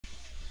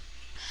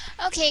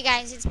Okay,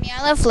 guys, it's me,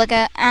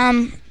 iloveflika.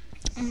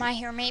 My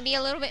hair may be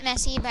a little bit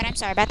messy, but I'm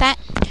sorry about that.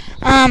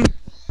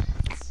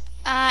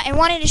 I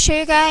wanted to show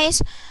you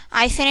guys,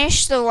 I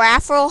finished the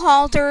raffle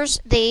halters.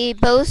 They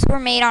both were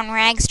made on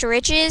Rags to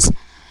Riches,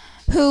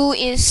 who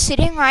is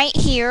sitting right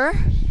here.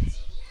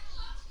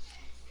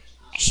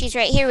 She's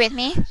right here with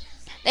me.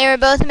 They were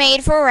both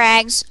made for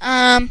Rags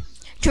to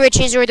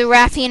Riches, or the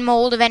Raffian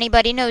mold, if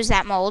anybody knows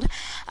that mold.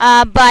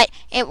 But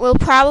it will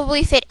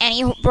probably fit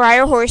any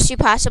Breyer horse you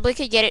possibly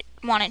could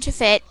want it to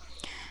fit.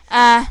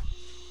 I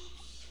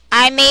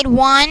made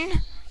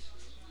one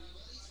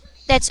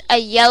that's a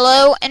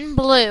yellow and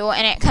blue,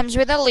 and it comes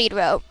with a lead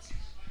rope.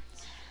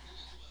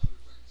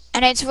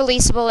 And it's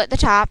releasable at the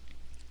top.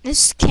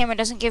 This camera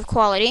doesn't give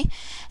quality.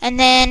 And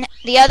then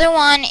the other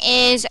one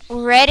is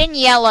red and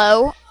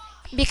yellow,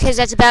 because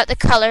that's about the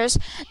colors.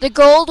 The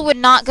gold would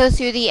not go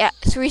through the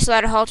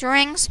 3-slotted halter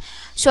rings,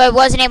 so I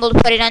wasn't able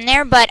to put it on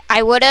there, but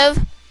I would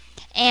have.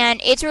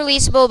 And it's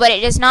releasable, but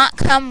it does not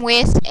come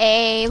with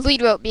a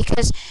lead rope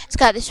because it's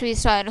got the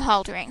 3-slotted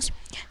halter rings.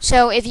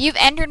 So if you've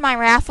entered my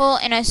raffle,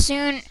 and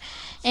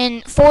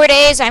in 4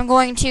 days I'm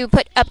going to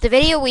put up the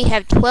video. We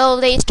have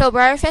 12 days till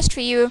breyerfest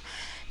for you,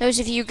 those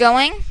of you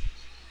going.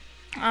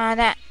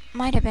 That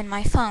might have been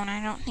my phone.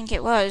 I don't think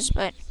it was,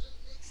 but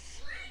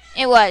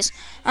it was.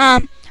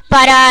 All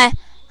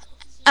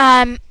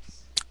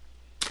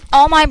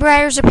my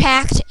breyers are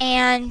packed,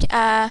 and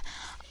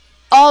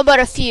all but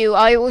a few.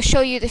 I will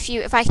show you the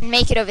few if I can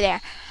make it over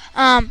there.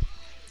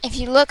 If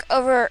you look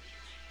over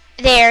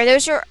there,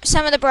 those are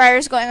some of the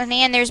breyers going with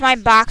me, and there's my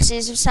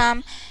boxes of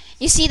some.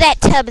 You see that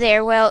tub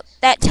there? Well,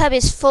 that tub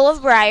is full of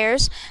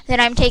breyers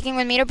that I'm taking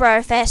with me to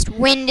breyerfest.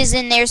 Wind is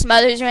in there, some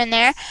others are in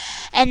there.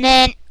 And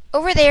then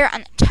over there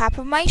on the top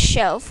of my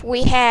shelf,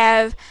 we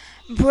have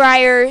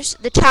breyers.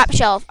 The top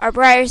shelf are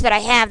breyers that I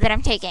have that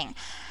I'm taking.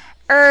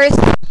 Earth,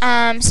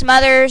 some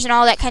others, and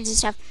all that kinds of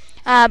stuff.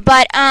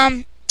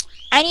 I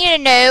need to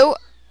know,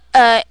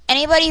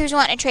 anybody who's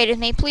wanting to trade with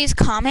me, please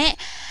comment.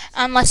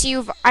 Unless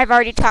I've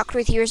already talked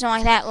with you or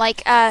something like that.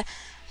 Like,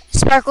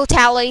 Sparkle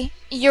Tally,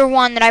 you're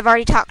one that I've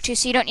already talked to,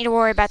 so you don't need to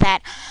worry about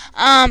that.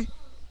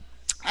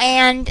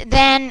 And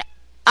then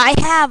I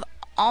have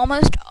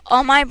almost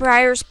all my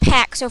breyers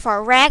packed so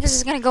far. Rags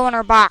is going to go in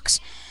her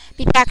box,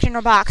 be packed in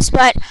her box.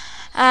 But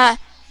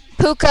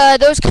Puka,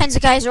 those kinds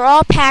of guys are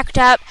all packed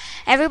up.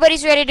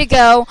 Everybody's ready to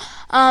go.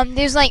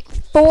 There's like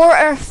 4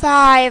 or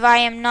 5 I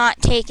am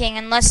not taking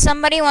unless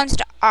somebody wants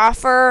to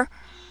offer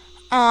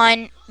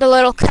on the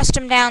little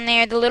custom down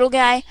there, the little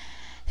guy.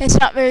 It's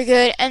not very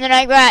good. And then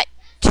I got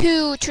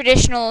 2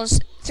 traditionals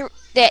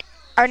that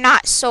are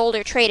not sold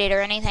or traded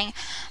or anything.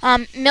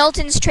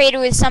 Milton's traded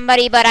with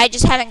somebody, but I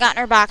just haven't gotten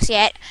her box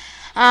yet.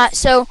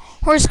 So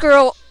Horse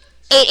Girl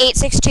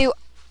 8862,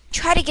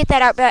 try to get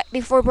that out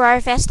before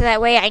breyerfest, that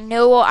way I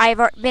know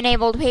I've been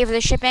able to pay for the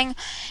shipping.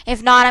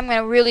 If not, I'm going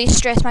to really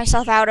stress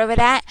myself out over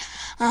that.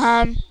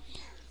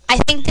 I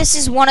think this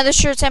is one of the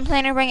shirts I'm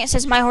planning to bring. It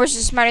says, "My horse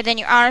is smarter than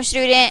your honor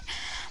student."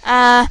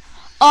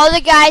 All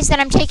the guys that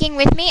I'm taking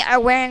with me are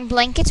wearing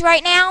blankets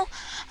right now.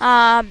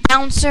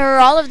 Bouncer,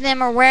 all of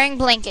them are wearing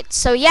blankets.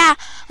 So yeah,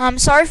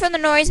 sorry for the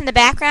noise in the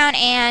background,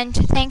 and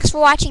thanks for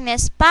watching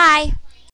this. Bye!